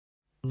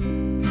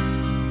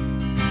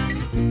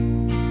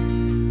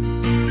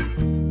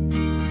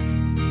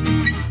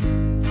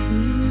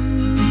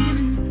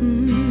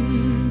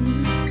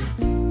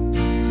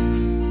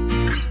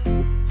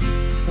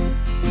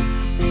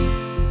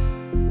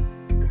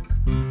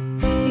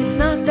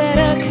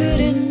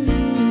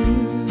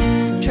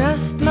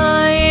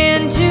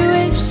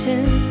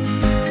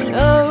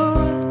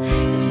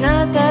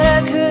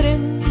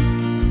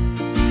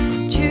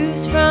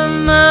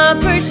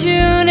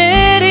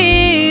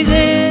opportunities.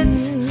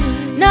 It's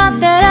not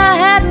that I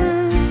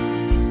hadn't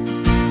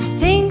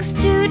things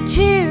to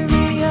cheer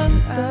me up.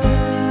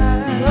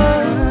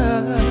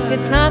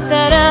 It's not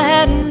that I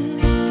hadn't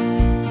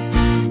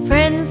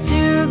friends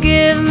to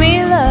give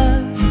me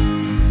love.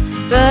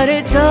 But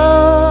it's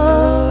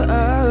all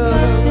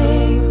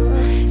nothing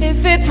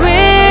if it's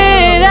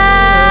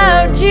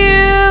without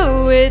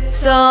you.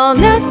 It's all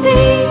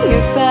nothing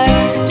if I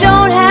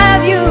don't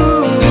have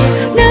you.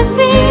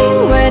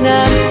 Nothing when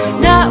I'm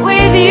not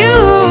with you.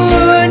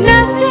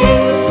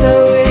 Nothing, so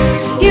it's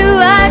you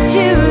I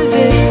choose.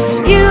 It's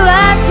you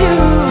I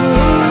choose.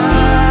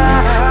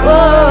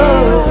 Whoa.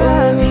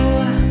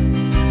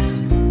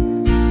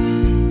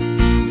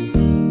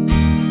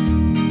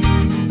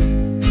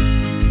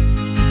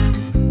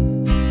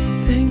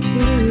 Thank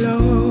you,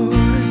 Lord.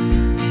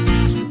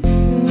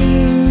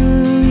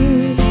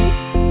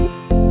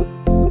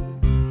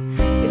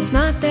 It's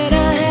not that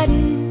I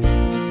hadn't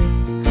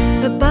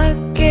a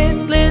bucket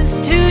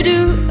list to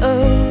do.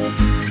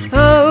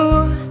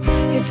 Oh,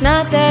 it's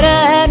not that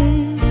I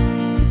hadn't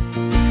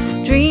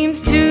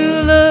dreams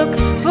to look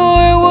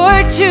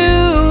forward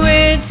to.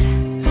 It's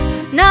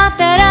not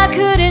that I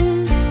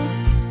couldn't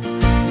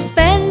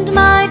spend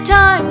my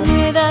time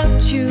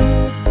without you.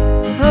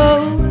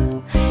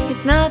 Oh,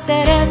 it's not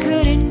that I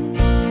couldn't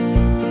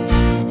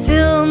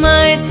fill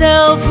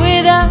myself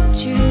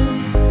without you.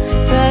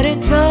 But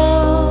it's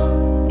all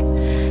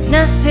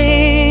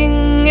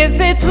nothing if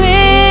it's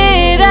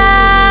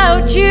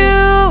without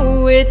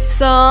you.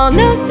 It's all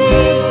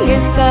nothing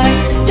if I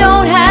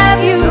don't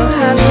have you.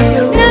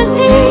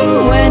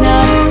 Nothing when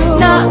I'm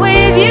not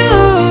with you.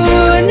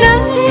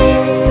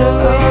 Nothing, so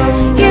it's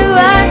you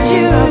I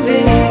choose.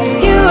 It's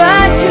you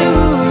I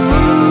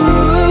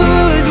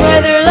choose.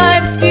 Whether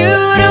life's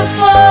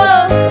beautiful,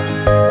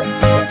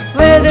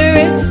 whether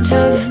it's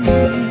tough,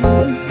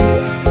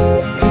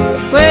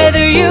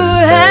 whether you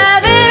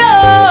have it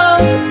all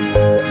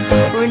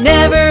or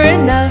never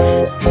enough.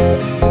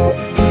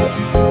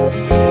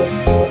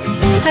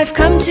 I've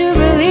come to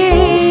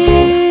believe